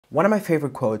One of my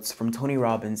favorite quotes from Tony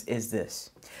Robbins is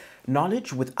this: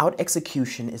 knowledge without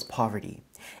execution is poverty.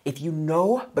 If you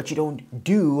know, but you don't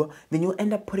do, then you'll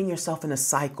end up putting yourself in a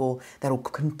cycle that will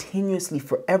continuously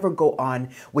forever go on,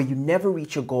 where you never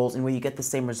reach your goals and where you get the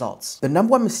same results. The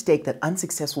number one mistake that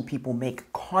unsuccessful people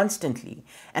make constantly,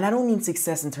 and I don't mean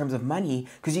success in terms of money,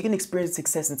 because you can experience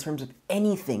success in terms of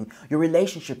anything, your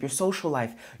relationship, your social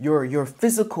life, your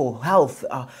physical health,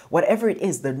 whatever it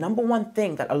is. The number one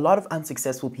thing that a lot of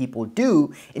unsuccessful people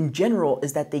do in general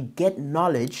is that they get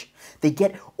knowledge, they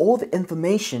get all the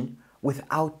information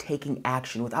without taking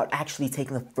action, without actually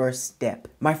taking the first step.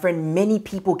 My friend, many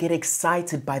people get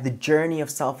excited by the journey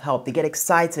of self-help. They get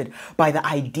excited by the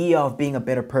idea of being a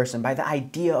better person, by the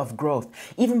idea of growth,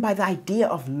 even by the idea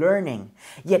of learning.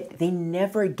 Yet they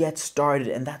never get started,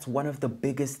 and that's one of the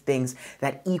biggest things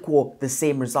that equal the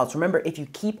same results. Remember, if you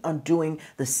keep on doing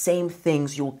the same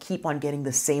things, you will keep on getting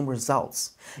the same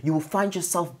results. You will find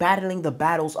yourself battling the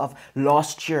battles of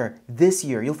last year, this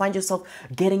year. You'll find yourself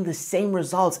getting the same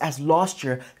results as last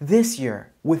year, this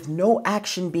year. With no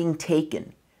action being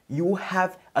taken, you will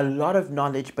have a lot of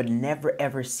knowledge but never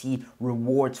ever see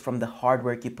rewards from the hard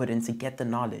work you put in to get the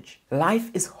knowledge. Life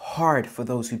is hard for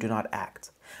those who do not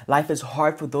act. Life is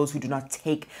hard for those who do not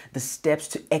take the steps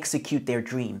to execute their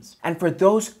dreams. And for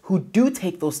those who do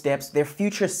take those steps, their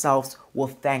future selves will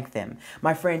thank them.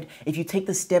 My friend, if you take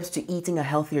the steps to eating a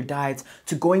healthier diet,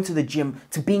 to going to the gym,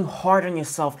 to being hard on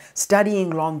yourself, studying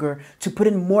longer, to put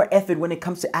in more effort when it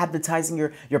comes to advertising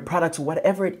your products,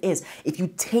 whatever it is, if you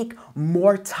take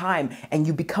more time and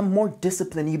you become more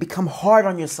disciplined, you become hard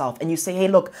on yourself and you say, hey,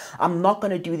 look, I'm not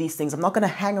going to do these things. I'm not going to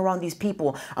hang around these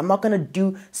people. I'm not going to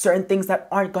do certain things that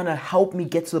aren't going to help me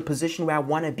get to the position where I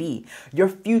want to be. Your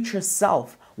future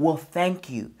self will thank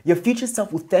you. Your future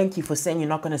self will thank you for saying you're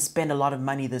not going to spend a lot of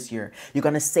money this year. You're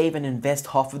going to save and invest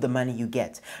half of the money you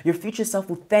get. Your future self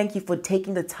will thank you for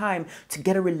taking the time to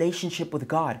get a relationship with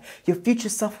God. Your future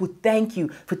self will thank you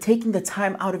for taking the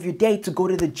time out of your day to go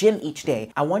to the gym each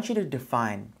day. I want you to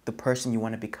define the person you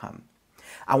want to become.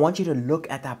 I want you to look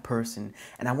at that person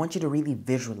and I want you to really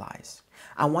visualize.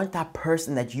 I want that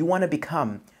person that you want to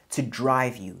become to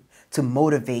drive you, to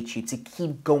motivate you, to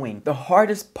keep going. The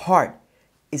hardest part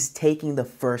is taking the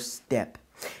first step.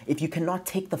 If you cannot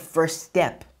take the first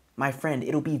step, my friend,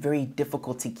 it'll be very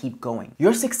difficult to keep going.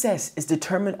 Your success is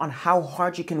determined on how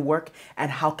hard you can work and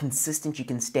how consistent you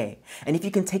can stay. And if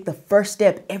you can take the first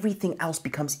step, everything else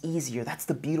becomes easier. That's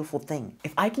the beautiful thing.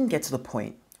 If I can get to the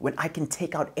point when I can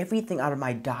take out everything out of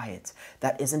my diet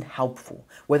that isn't helpful,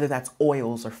 whether that's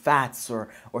oils or fats or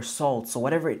salts or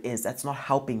whatever it is that's not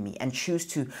helping me, and choose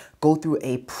to go through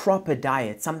a proper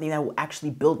diet, something that will actually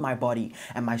build my body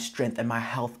and my strength and my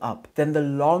health up, then the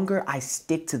longer I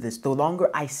stick to this,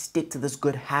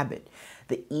 good habit,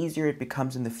 the easier it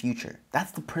becomes in the future.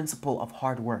 That's the principle of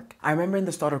hard work. I remember in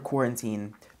the start of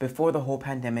quarantine, before the whole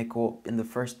pandemic, or in the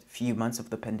first few months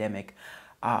of the pandemic,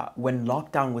 when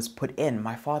lockdown was put in,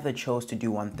 my father chose to do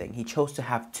one thing. He chose to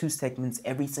have 2 segments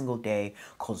every single day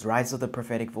called Rise of the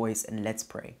Prophetic Voice and Let's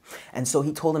Pray. And so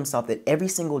he told himself that every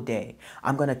single day,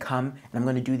 I'm going to come and I'm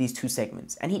going to do these 2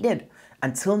 segments. And he did.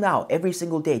 Until now, every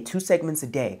single day, 2 segments a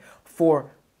day for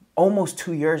almost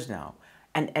 2 years now.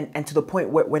 And to the point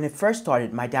where when it first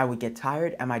started, my dad would get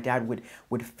tired and my dad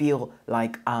would feel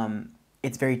like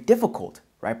it's very difficult.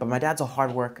 Right? But my dad's a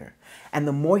hard worker. And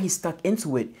the more he stuck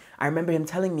into it, I remember him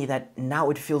telling me that now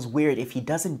it feels weird if he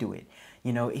doesn't do it.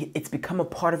 You know, it's become a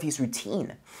part of his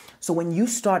routine. So when you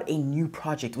start a new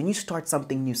project, when you start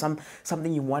something new,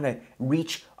 something you want to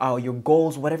reach, your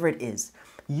goals, whatever it is,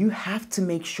 you have to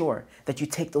make sure that you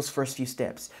take those first few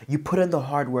steps. You put in the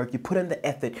hard work, you put in the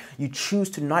effort, you choose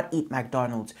to not eat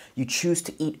McDonald's, you choose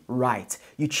to eat right,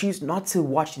 you choose not to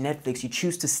watch Netflix, you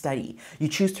choose to study, you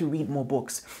choose to read more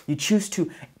books, you choose to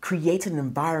create an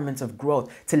environment of growth,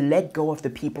 to let go of the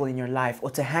people in your life or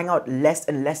to hang out less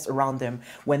and less around them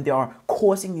when they are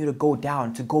causing you to go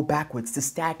down, to go backwards, to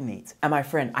stagnate. And my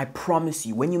friend, I promise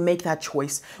you, when you make that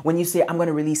choice, when you say, I'm going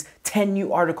to release 10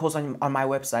 new articles on my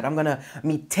website, I'm going to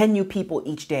meet 10 new people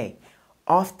each day.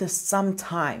 After some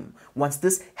time, once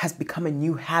this has become a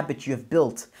new habit you have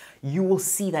built, you will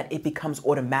see that it becomes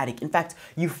automatic. In fact,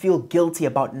 you feel guilty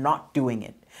about not doing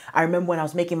it. I remember when I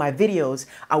was making my videos,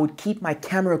 I would keep my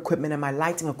camera equipment and my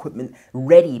lighting equipment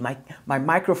ready. My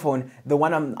microphone, the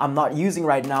one I'm not using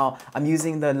right now, I'm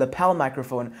using the lapel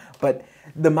microphone, but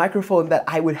the microphone that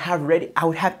I would have ready. I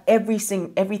would have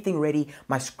everything ready,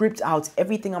 my script out,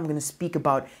 everything I'm gonna speak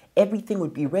about, everything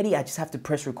would be ready. I just have to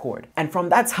press record. And from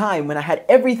that time, when I had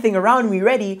everything around me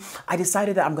ready, I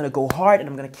decided that I'm gonna go hard and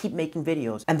I'm gonna keep making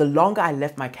videos. And the longer I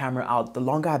left my camera out, the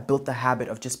longer I built the habit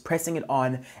of just pressing it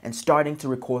on and starting to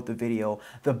record the video,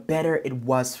 the better it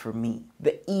was for me.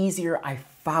 The easier I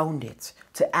found it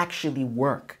to actually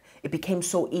work. It became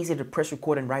so easy to press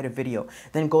record and write a video,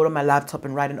 then go to my laptop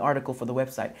and write an article for the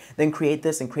website, then create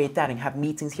this and create that and have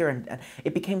meetings here, and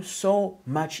it became so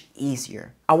much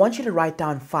easier. I want you to write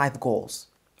down 5 goals.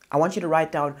 I want you to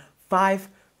write down 5,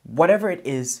 whatever it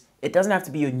is. It doesn't have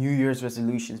to be your New Year's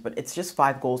resolutions, but it's just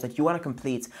 5 goals that you want to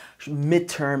complete,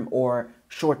 midterm or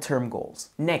short-term goals.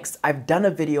 Next, I've done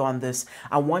a video on this.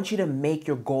 I want you to make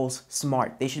your goals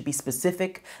smart. They should be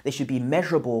specific, they should be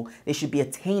measurable, they should be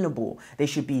attainable, they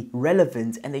should be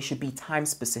relevant, and they should be time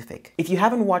specific. If you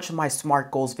haven't watched my SMART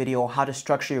goals video, how to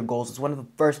structure your goals, it's one of the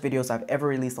first videos I've ever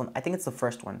released on, I think it's the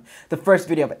first one. The first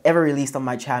video I've ever released on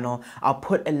my channel. I'll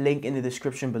put a link in the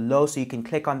description below so you can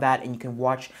click on that and you can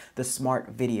watch the SMART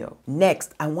video.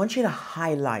 Next, I want you to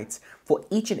highlight for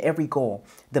each and every goal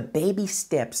the baby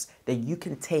steps that you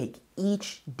can take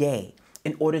each day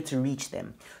in order to reach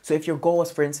them. So if your goal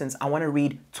is, for instance, I want to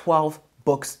read 12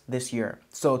 books this year.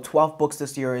 So 12 books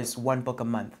this year is 1 book a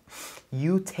month.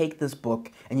 You take this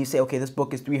book and you say, okay, this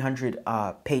book is 300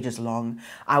 pages long.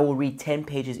 I will read 10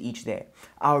 pages each day.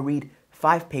 I'll read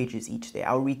 5 pages each day.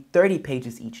 I'll read 30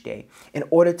 pages each day in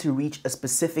order to reach a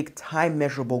specific time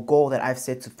measurable goal that I've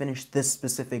set to finish this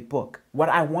specific book. What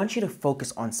I want you to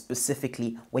focus on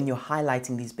specifically when you're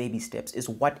highlighting these baby steps is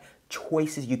what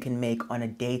choices you can make on a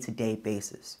day-to-day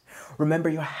basis. Remember,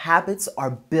 your habits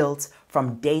are built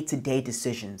from day-to-day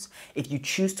decisions. If you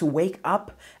choose to wake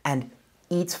up and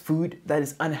eat food that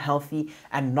is unhealthy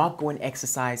and not go and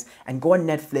exercise and go on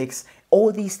Netflix, all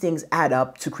these things add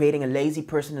up to creating a lazy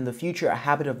person in the future, a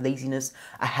habit of laziness,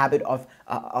 a habit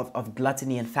of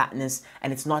gluttony and fatness,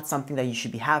 and it's not something that you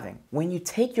should be having. When you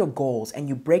take your goals and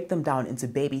you break them down into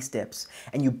baby steps,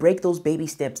 and you break those baby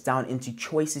steps down into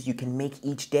choices you can make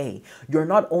each day, you're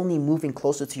not only moving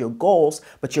closer to your goals,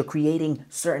 but you're creating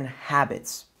certain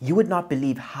habits. You would not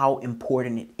believe how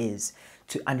important it is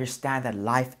to understand that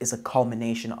life is a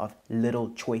culmination of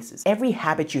little choices. Every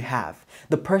habit you have,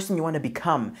 the person you want to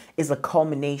become, is a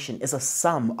culmination, is a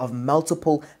sum of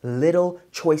multiple little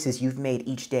choices you've made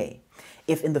each day.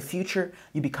 If in the future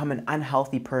you become an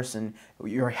unhealthy person,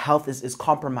 your health is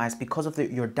compromised because of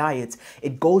your diet,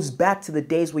 it goes back to the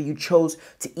days where you chose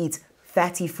to eat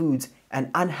fatty foods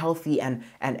and unhealthy and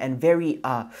very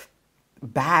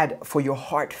bad for your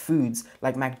heart foods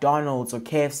like McDonald's or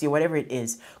KFC or whatever it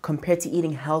is, compared to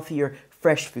eating healthier,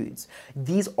 fresh foods.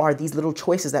 These are these little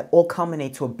choices that all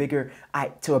culminate to a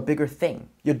bigger thing.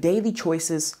 Your daily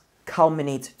choices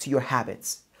culminate to your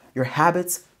habits. Your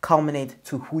habits culminate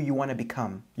to who you want to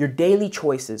become. Your daily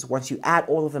choices, once you add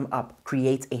all of them up,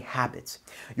 create a habit.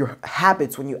 Your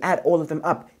habits, when you add all of them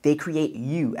up, they create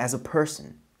you as a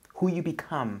person, who you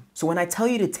become. So when I tell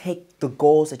you to take the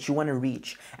goals that you want to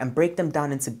reach and break them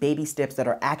down into baby steps that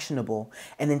are actionable,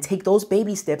 and then take those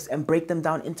baby steps and break them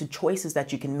down into choices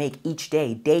that you can make each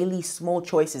day, daily small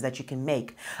choices that you can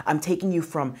make, I'm taking you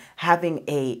from having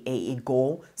a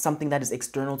goal, something that is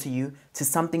external to you, to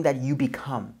something that you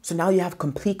become. So now you have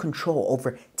complete control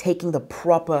over taking the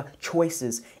proper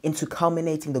choices into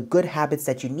culminating the good habits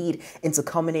that you need, into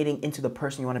culminating into the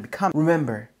person you want to become.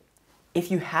 Remember, if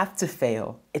you have to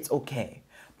fail, it's okay,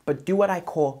 but do what I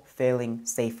call failing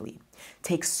safely.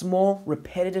 Take small,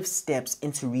 repetitive steps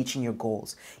into reaching your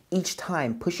goals. Each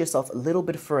time, push yourself a little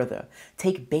bit further.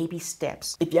 Take baby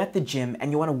steps. If you're at the gym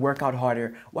and you want to work out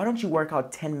harder, why don't you work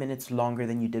out 10 minutes longer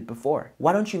than you did before?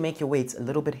 Why don't you make your weights a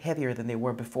little bit heavier than they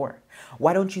were before?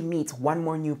 Why don't you meet one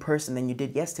more new person than you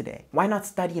did yesterday? Why not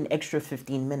study an extra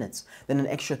 15 minutes, then an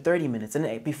extra 30 minutes?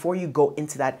 And before you go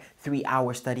into that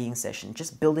 3-hour studying session,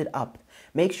 just build it up.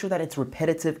 Make sure that it's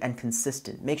repetitive and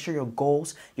consistent. Make sure your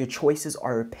goals, your choices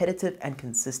are repetitive and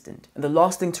consistent. And the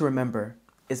last thing to remember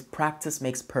is practice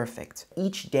makes perfect.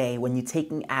 Each day when you're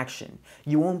taking action,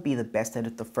 you won't be the best at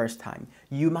it the first time.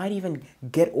 You might even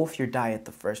get off your diet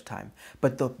the first time.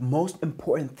 But the most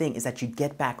important thing is that you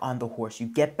get back on the horse. You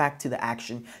get back to the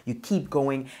action. You keep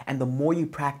going. And the more you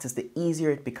practice, the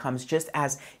easier it becomes. Just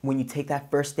as when you take that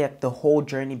first step, the whole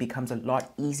journey becomes a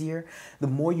lot easier. The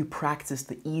more you practice,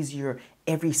 the easier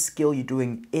every skill you're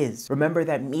doing is. Remember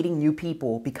that meeting new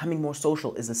people, becoming more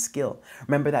social is a skill.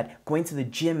 Remember that going to the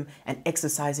gym and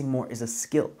exercising more is a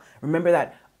skill. Remember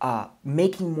that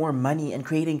making more money and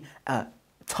creating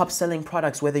top selling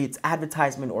products, whether it's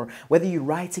advertisement or whether you're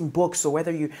writing books or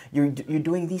whether you're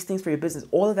doing these things for your business.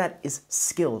 All of that is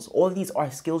skills. All of these are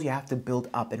skills you have to build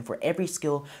up, and for every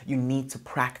skill you need to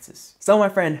practice. So my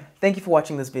friend, thank you for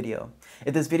watching this video.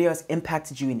 If this video has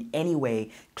impacted you in any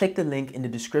way, click the link in the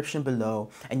description below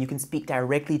and you can speak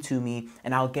directly to me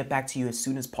and I'll get back to you as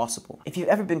soon as possible. If you've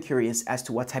ever been curious as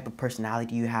to what type of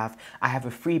personality you have, I have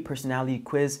a free personality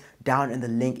quiz down in the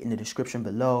link in the description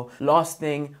below. Last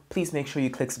thing, please make sure you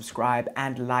click subscribe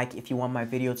and like if you want my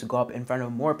video to go up in front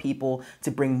of more people, to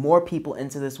bring more people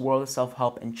into this world of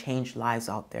self-help and change lives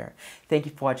out there. Thank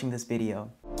you for watching this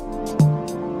video.